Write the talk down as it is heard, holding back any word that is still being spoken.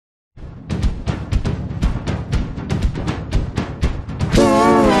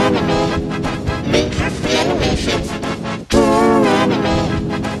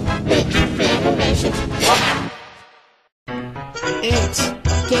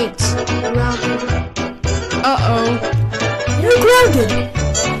Thanks. Grounded. Uh-oh. You're grounded.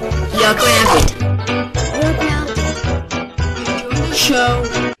 You're grounded. You're grounded. Enjoy the show.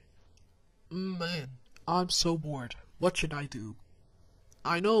 Man, I'm so bored. What should I do?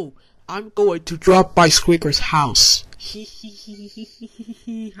 I know. I'm going to drop by Squidward's house.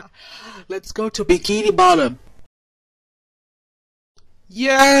 Let's go to Bikini Bottom.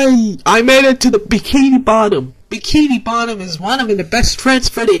 Yay! I made it to the Bikini Bottom. Bikini Bottom is one of the best friends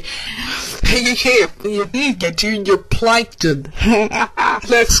for the... you need to get in your plankton.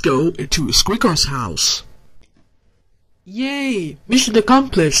 Let's go into Squidward's house. Yay! Mission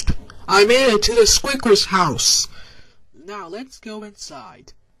accomplished. I made it to the Squidward's house. Now let's go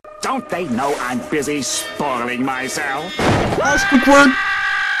inside. Don't they know I'm busy spoiling myself? Hi, Squidward.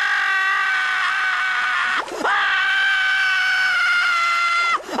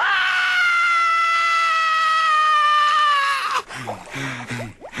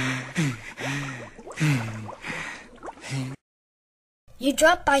 You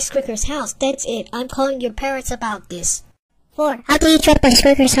dropped by Squidward's house. That's it. I'm calling your parents about this. 4. How do you drop by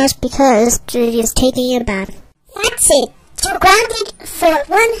Squidward's house? Because Judy is taking a bath. That's it. You're grounded for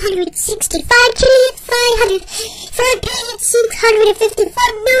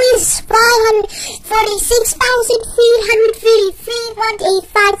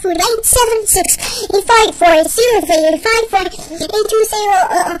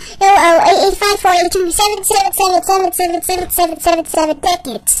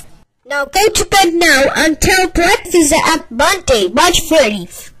decades. Now go to bed now until breakfast at Monday, March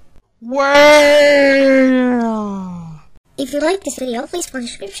 30th. Wow. If you like this video, please put a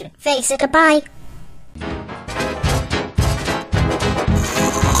subscription. Thanks and goodbye.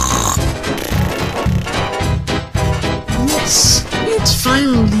 Yes, it's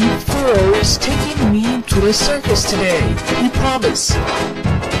finally Fur is taking me to the circus today. He promised.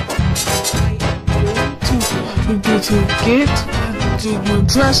 I'm going to get to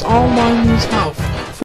dress all my new stuff.